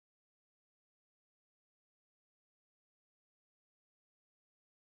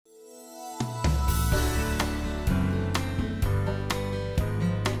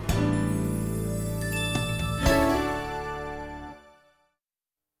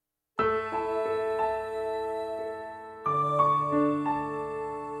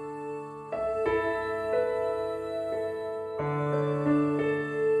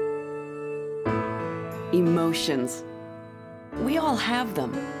Emotions. We all have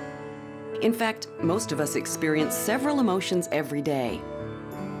them. In fact, most of us experience several emotions every day.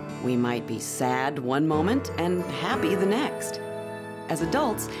 We might be sad one moment and happy the next. As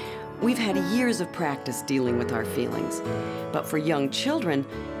adults, we've had years of practice dealing with our feelings. But for young children,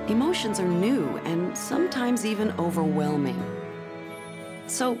 emotions are new and sometimes even overwhelming.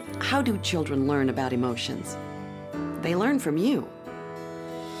 So, how do children learn about emotions? They learn from you.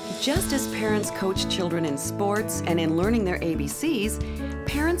 Just as parents coach children in sports and in learning their ABCs,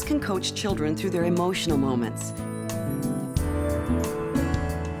 parents can coach children through their emotional moments.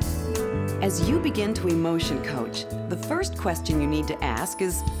 As you begin to emotion coach, the first question you need to ask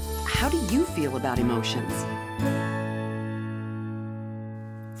is, how do you feel about emotions?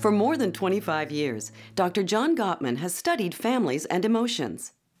 For more than 25 years, Dr. John Gottman has studied families and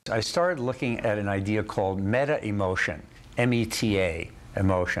emotions. I started looking at an idea called meta-emotion, M-E-T-A,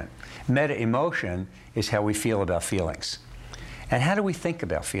 emotion. Meta-emotion is how we feel about feelings. And how do we think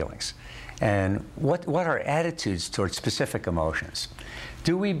about feelings? And what are attitudes towards specific emotions?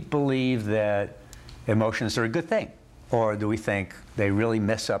 Do we believe that emotions are a good thing? Or do we think they really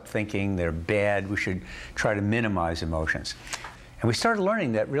mess up thinking, they're bad, we should try to minimize emotions? And we started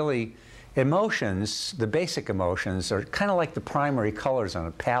learning that really emotions, the basic emotions, are kind of like the primary colors on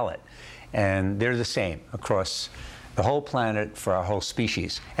a palette. And they're the same across the whole planet for our whole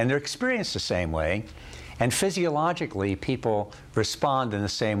species. And they're experienced the same way. And physiologically, people respond in the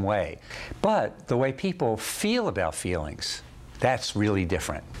same way. But the way people feel about feelings, that's really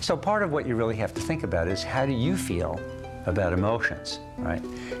different. So part of what you really have to think about is, how do you feel about emotions, right?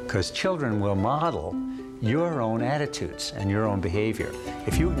 Because children will model your own attitudes and your own behavior.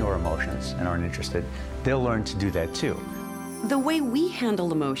 If you ignore emotions and aren't interested, they'll learn to do that too. The way we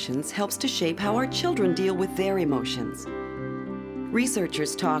handle emotions helps to shape how our children deal with their emotions.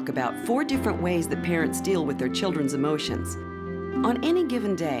 Researchers talk about 4 different ways that parents deal with their children's emotions. On any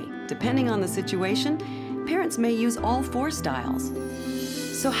given day, depending on the situation, parents may use all 4 styles.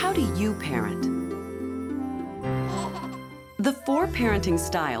 So how do you parent? The 4 parenting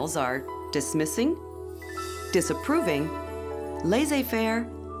styles are dismissing, disapproving, laissez-faire,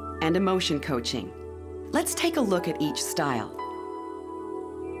 and emotion coaching. Let's take a look at each style.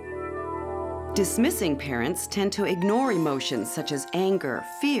 Dismissing parents tend to ignore emotions such as anger,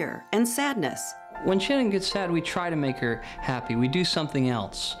 fear, and sadness. When Shannon gets sad, we try to make her happy. We do something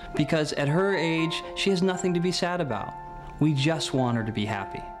else, because at her age, she has nothing to be sad about. We just want her to be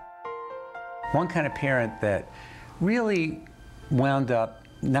happy. One kind of parent that really wound up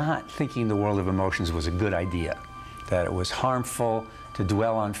not thinking the world of emotions was a good idea, that it was harmful to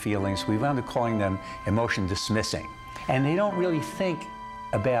dwell on feelings. We wound up calling them emotion dismissing. And they don't really think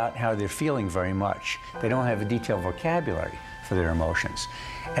about how they're feeling very much. They don't have a detailed vocabulary for their emotions.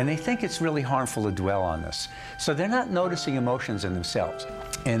 And they think it's really harmful to dwell on this. So they're not noticing emotions in themselves.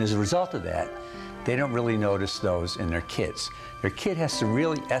 And as a result of that, they don't really notice those in their kids. Their kid has to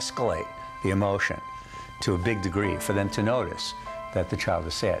really escalate the emotion to a big degree for them to notice that the child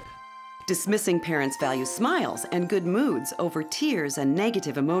is sad. Dismissing parents value smiles and good moods over tears and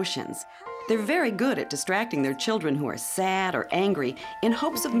negative emotions. They're very good at distracting their children who are sad or angry in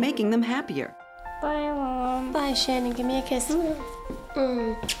hopes of making them happier. Bye, Mom. Bye, Shannon. Give me a kiss.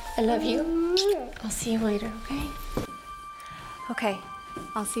 I love you. I'll see you later, okay? Okay,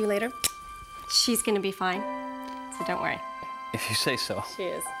 I'll see you later. She's gonna be fine, so don't worry. If you say so. She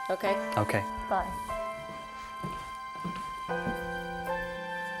is, okay? Okay. Bye.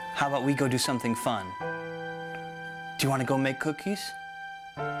 How about we go do something fun? Do you want to go make cookies?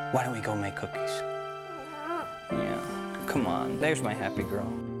 Why don't we go make cookies? Yeah, come on, there's my happy girl.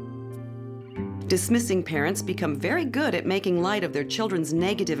 Dismissing parents become very good at making light of their children's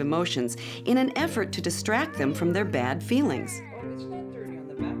negative emotions in an effort to distract them from their bad feelings.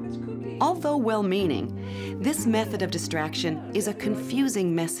 Although well-meaning, this method of distraction is a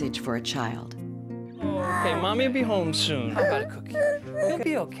confusing message for a child. Okay, Mommy will be home soon. How about a cookie? It'll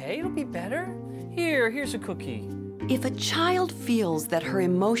be okay, it'll be better. Here's a cookie. If a child feels that her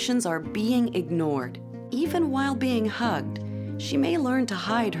emotions are being ignored, even while being hugged, she may learn to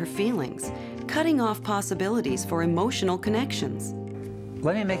hide her feelings, cutting off possibilities for emotional connections.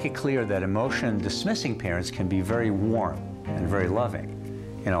 Let me make it clear that emotion-dismissing parents can be very warm and very loving.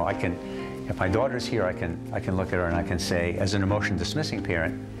 You know, if my daughter's here, I can look at her and I can say, as an emotion-dismissing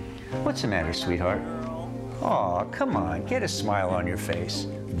parent, "What's the matter, sweetheart? Aw, come on, get a smile on your face.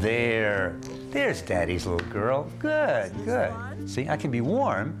 There's Daddy's little girl. Good, good." See, I can be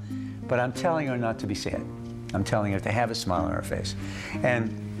warm, but I'm telling her not to be sad. I'm telling her to have a smile on her face. And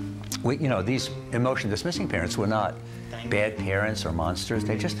these emotion-dismissing parents were not bad parents or monsters.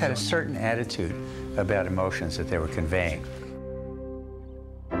 They just had a certain attitude about emotions that they were conveying.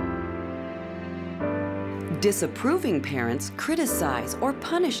 Disapproving parents criticize or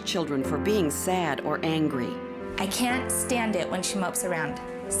punish children for being sad or angry. I can't stand it when she mopes around.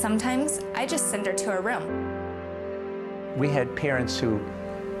 Sometimes I just send her to her room. We had parents who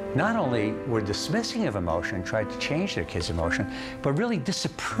not only were dismissing of emotion, tried to change their kids' emotion, but really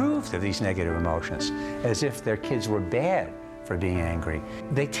disapproved of these negative emotions, as if their kids were bad for being angry.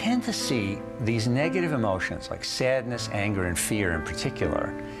 They tend to see these negative emotions, like sadness, anger, and fear in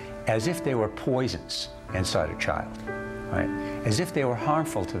particular, as if they were poisons inside a child, right? As if they were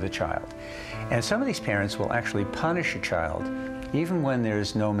harmful to the child. And some of these parents will actually punish a child even when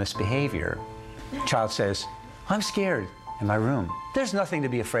there's no misbehavior. Child says, "I'm scared in my room." There's nothing to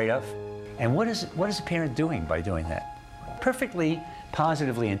be afraid of. And what is a parent doing by doing that? Perfectly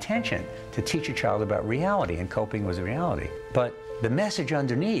positively intentioned to teach a child about reality and coping with reality. But the message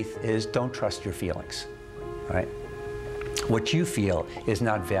underneath is don't trust your feelings, right? What you feel is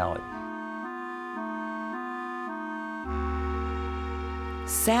not valid.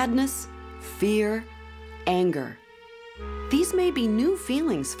 Sadness, fear, anger. These may be new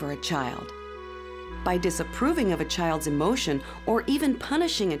feelings for a child. By disapproving of a child's emotion or even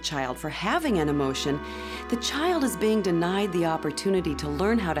punishing a child for having an emotion, the child is being denied the opportunity to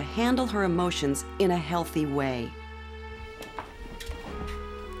learn how to handle her emotions in a healthy way.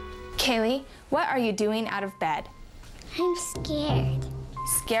 Kaylee, what are you doing out of bed? I'm scared.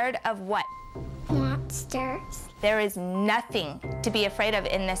 Scared of what? Monsters. There is nothing to be afraid of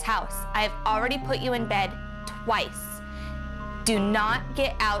in this house. I have already put you in bed twice. Do not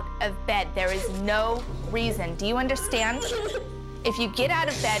get out of bed. There is no reason. Do you understand? If you get out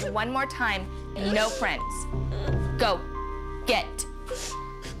of bed one more time, no friends. Go. Get.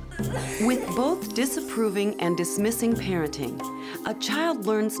 With both disapproving and dismissing parenting, a child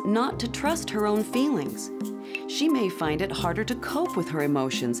learns not to trust her own feelings. She may find it harder to cope with her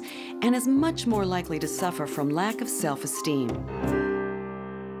emotions and is much more likely to suffer from lack of self-esteem.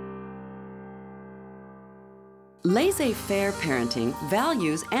 Laissez-faire parenting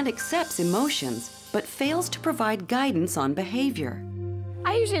values and accepts emotions, but fails to provide guidance on behavior.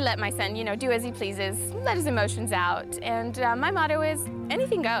 I usually let my son, do as he pleases, let his emotions out, and my motto is,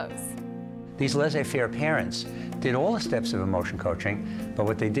 anything goes. These laissez-faire parents did all the steps of emotion coaching, but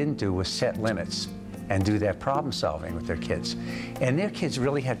what they didn't do was set limits and do that problem solving with their kids. And their kids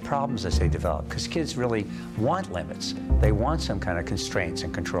really had problems as they developed, because kids really want limits. They want some kind of constraints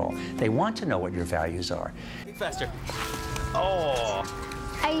and control. They want to know what your values are. Faster. Oh.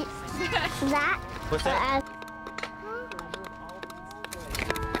 That? What's that?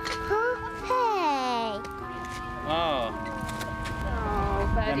 Hey. Oh.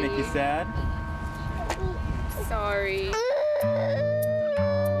 Oh, buddy. That make you sad? Sorry.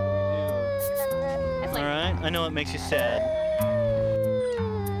 All right. I know it makes you sad.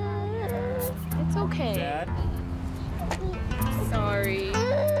 It's okay. Sad? Sorry.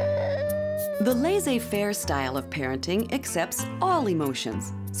 The laissez-faire style of parenting accepts all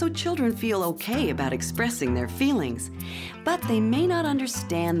emotions, so children feel okay about expressing their feelings, but they may not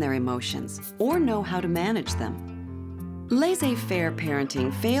understand their emotions or know how to manage them. Laissez-faire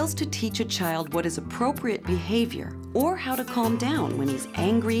parenting fails to teach a child what is appropriate behavior or how to calm down when he's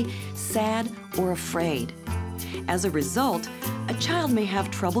angry, sad, or afraid. As a result, a child may have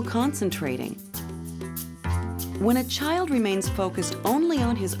trouble concentrating. When a child remains focused only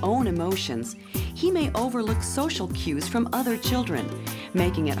on his own emotions, he may overlook social cues from other children,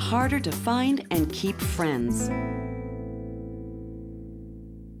 making it harder to find and keep friends.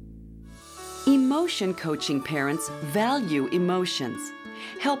 Emotion coaching parents value emotions,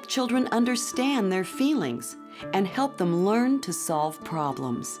 help children understand their feelings, and help them learn to solve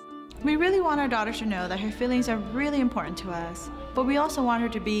problems. We really want our daughter to know that her feelings are really important to us, but we also want her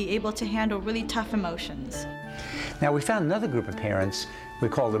to be able to handle really tough emotions. Now, we found another group of parents we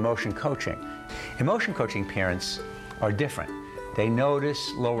called emotion coaching. Emotion coaching parents are different. They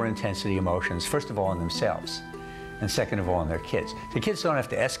notice lower intensity emotions, first of all in themselves, and second of all in their kids. The kids don't have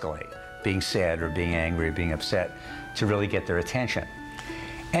to escalate, being sad or being angry or being upset, to really get their attention.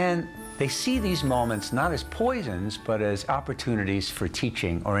 And they see these moments not as poisons, but as opportunities for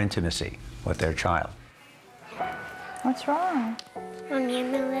teaching or intimacy with their child. What's wrong? Mommy,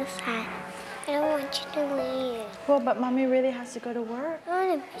 I'm really sad. I don't want you to leave. Well, but Mommy really has to go to work. I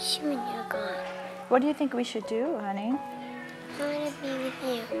want to miss you when you're gone. What do you think we should do, honey? I want to be with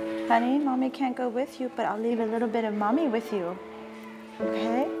you. Honey, Mommy can't go with you, but I'll leave a little bit of Mommy with you.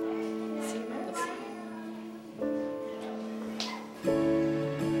 Okay?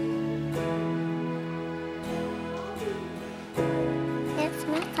 It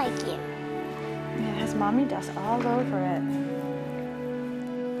smells like you. Mommy dust all over it.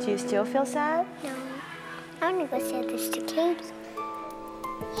 Do you still feel sad? No. I want to go say this to Katie.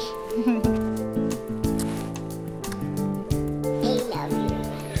 I love you.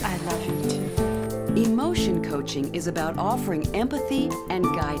 I love you too. Emotion coaching is about offering empathy and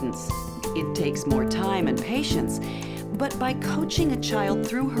guidance. It takes more time and patience, but by coaching a child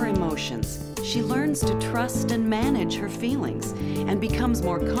through her emotions, she learns to trust and manage her feelings and becomes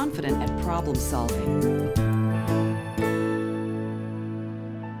more confident at problem solving.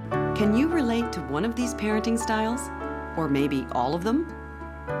 Can you relate to one of these parenting styles? Or maybe all of them?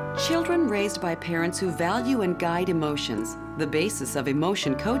 Children raised by parents who value and guide emotions, the basis of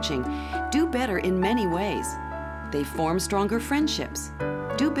emotion coaching, do better in many ways. They form stronger friendships,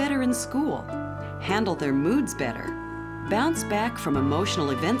 do better in school, handle their moods better, bounce back from emotional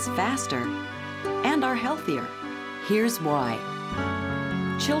events faster, and are healthier. Here's why.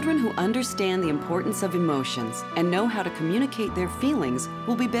 Children who understand the importance of emotions and know how to communicate their feelings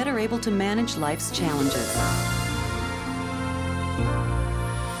will be better able to manage life's challenges.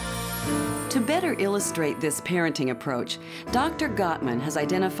 To better illustrate this parenting approach, Dr. Gottman has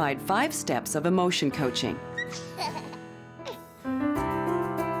identified 5 steps of emotion coaching.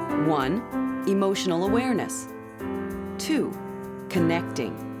 1. Emotional awareness. 2.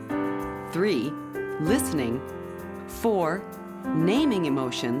 Connecting. 3. Listening. 4. Naming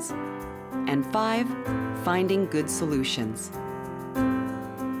emotions. And 5. Finding good solutions.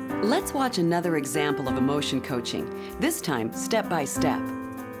 Let's watch another example of emotion coaching, this time step by step.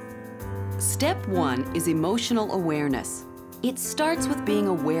 Step 1 is emotional awareness. It starts with being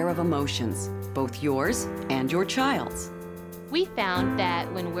aware of emotions, both yours and your child's. We found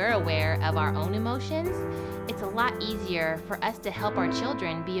that when we're aware of our own emotions, it's a lot easier for us to help our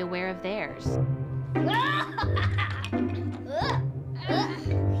children be aware of theirs.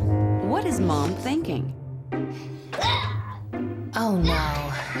 What is Mom thinking? Oh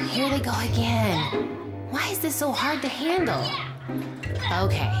no, here they go again. Why is this so hard to handle?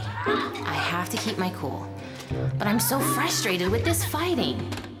 Okay, I have to keep my cool. But I'm so frustrated with this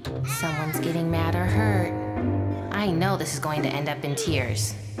fighting. Someone's getting mad or hurt. I know this is going to end up in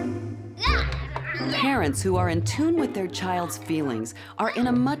tears. Parents who are in tune with their child's feelings are in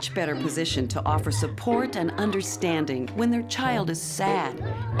a much better position to offer support and understanding when their child is sad,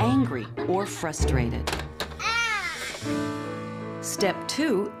 angry, or frustrated. Step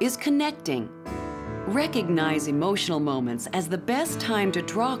 2 is connecting. Recognize emotional moments as the best time to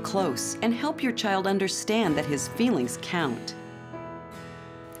draw close and help your child understand that his feelings count.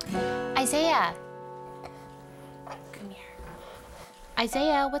 Isaiah. Come here.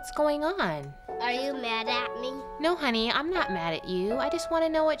 Isaiah, what's going on? Are you mad at me? No, honey, I'm not mad at you. I just want to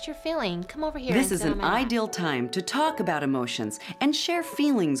know what you're feeling. Come over here. This is an ideal time to talk about emotions and share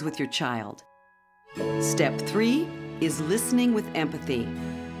feelings with your child. Step 3 is listening with empathy.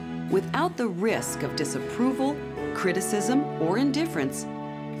 Without the risk of disapproval, criticism, or indifference,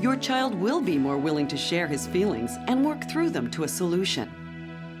 your child will be more willing to share his feelings and work through them to a solution.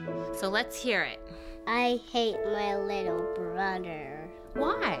 So let's hear it. I hate my little brother.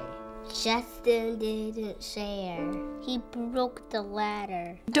 Why? Justin didn't share. He broke the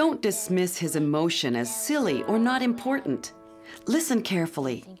ladder. Don't dismiss his emotion as silly or not important. Listen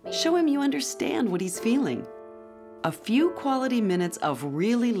carefully. Show him you understand what he's feeling. A few quality minutes of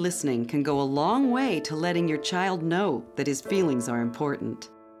really listening can go a long way to letting your child know that his feelings are important.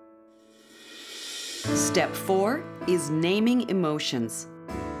 Step 4 is naming emotions.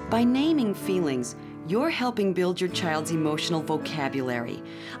 By naming feelings, you're helping build your child's emotional vocabulary,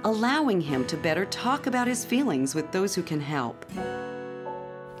 allowing him to better talk about his feelings with those who can help.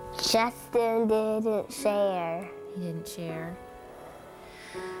 Justin didn't share. He didn't share.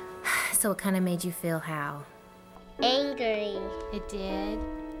 So it kind of made you feel how? Angry. It did?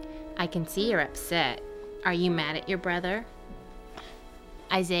 I can see you're upset. Are you mad at your brother?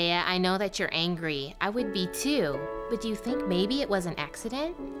 Isaiah, I know that you're angry. I would be too. But do you think maybe it was an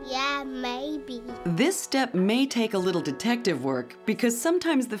accident? Yeah, maybe. This step may take a little detective work because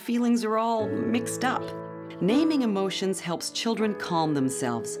sometimes the feelings are all mixed up. Naming emotions helps children calm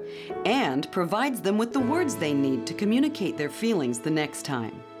themselves and provides them with the words they need to communicate their feelings the next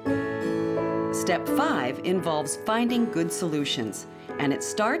time. Step 5 involves finding good solutions, and it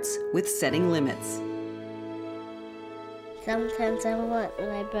starts with setting limits. Sometimes I want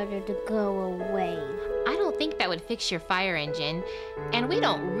my brother to go away. I don't think that would fix your fire engine, and we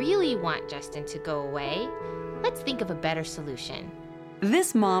don't really want Justin to go away. Let's think of a better solution.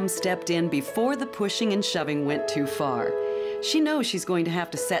 This mom stepped in before the pushing and shoving went too far. She knows she's going to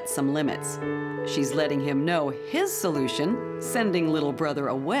have to set some limits. She's letting him know his solution, sending little brother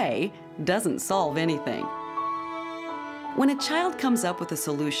away, doesn't solve anything. When a child comes up with a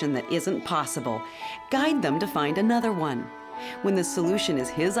solution that isn't possible, guide them to find another one. When the solution is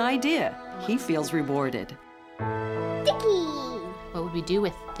his idea, he feels rewarded. Sticky! What would we do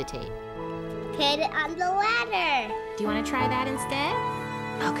with the tape? Put it on the ladder. Do you want to try that instead?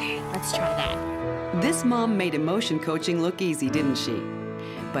 Okay, let's try that. This mom made emotion coaching look easy, didn't she?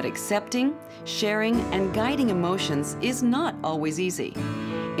 But accepting, sharing, and guiding emotions is not always easy.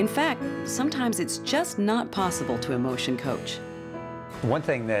 In fact, sometimes it's just not possible to emotion coach. One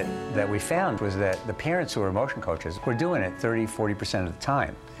thing that we found was that the parents who were emotion coaches were doing it 30–40% of the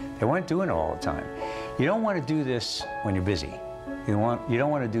time. They weren't doing it all the time. You don't want to do this when you're busy. You don't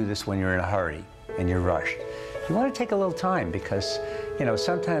want to do this when you're in a hurry and you're rushed. You want to take a little time because, you know,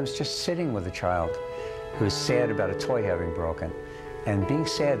 sometimes just sitting with a child who's sad about a toy having broken and being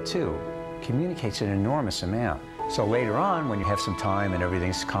sad too communicates an enormous amount. So later on, when you have some time and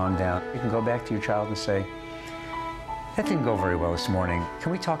everything's calmed down, you can go back to your child and say, that didn't go very well this morning.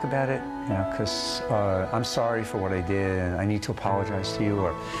 Can we talk about it? You know, because I'm sorry for what I did and I need to apologize to you,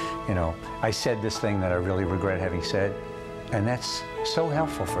 or, you know, I said this thing that I really regret having said. And that's so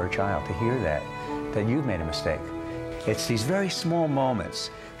helpful for a child to hear that you've made a mistake. It's these very small moments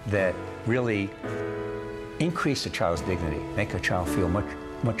that really increase a child's dignity, make a child feel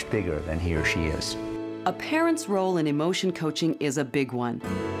much bigger than he or she is. A parent's role in emotion coaching is a big one,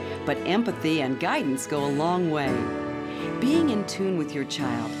 but empathy and guidance go a long way. Being in tune with your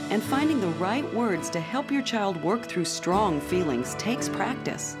child and finding the right words to help your child work through strong feelings takes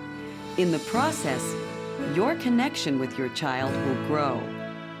practice. In the process, your connection with your child will grow.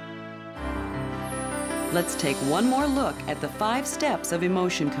 Let's take one more look at the 5 steps of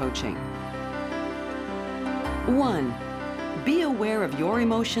emotion coaching. 1. Be aware of your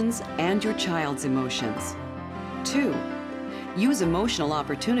emotions and your child's emotions. 2. Use emotional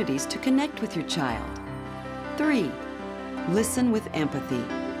opportunities to connect with your child. 3. Listen with empathy.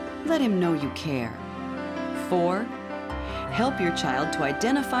 Let him know you care. 4. Help your child to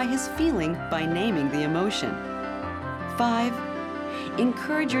identify his feeling by naming the emotion. 5.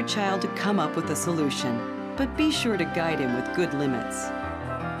 Encourage your child to come up with a solution, but be sure to guide him with good limits.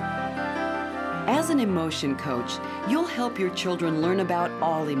 As an emotion coach, you'll help your children learn about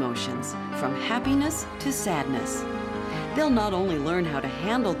all emotions, from happiness to sadness. They'll not only learn how to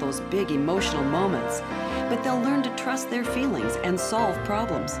handle those big emotional moments, but they'll learn to trust their feelings and solve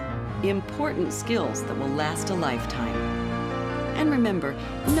problems. Important skills that will last a lifetime. And remember,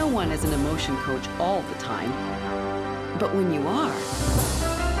 no one is an emotion coach all the time. But when you are,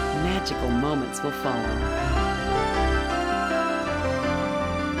 magical moments will follow.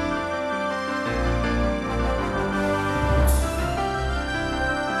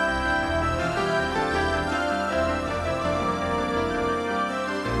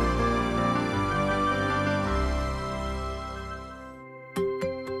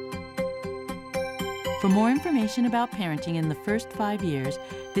 For more information about parenting in the first 5 years,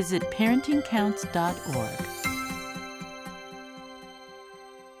 visit parentingcounts.org.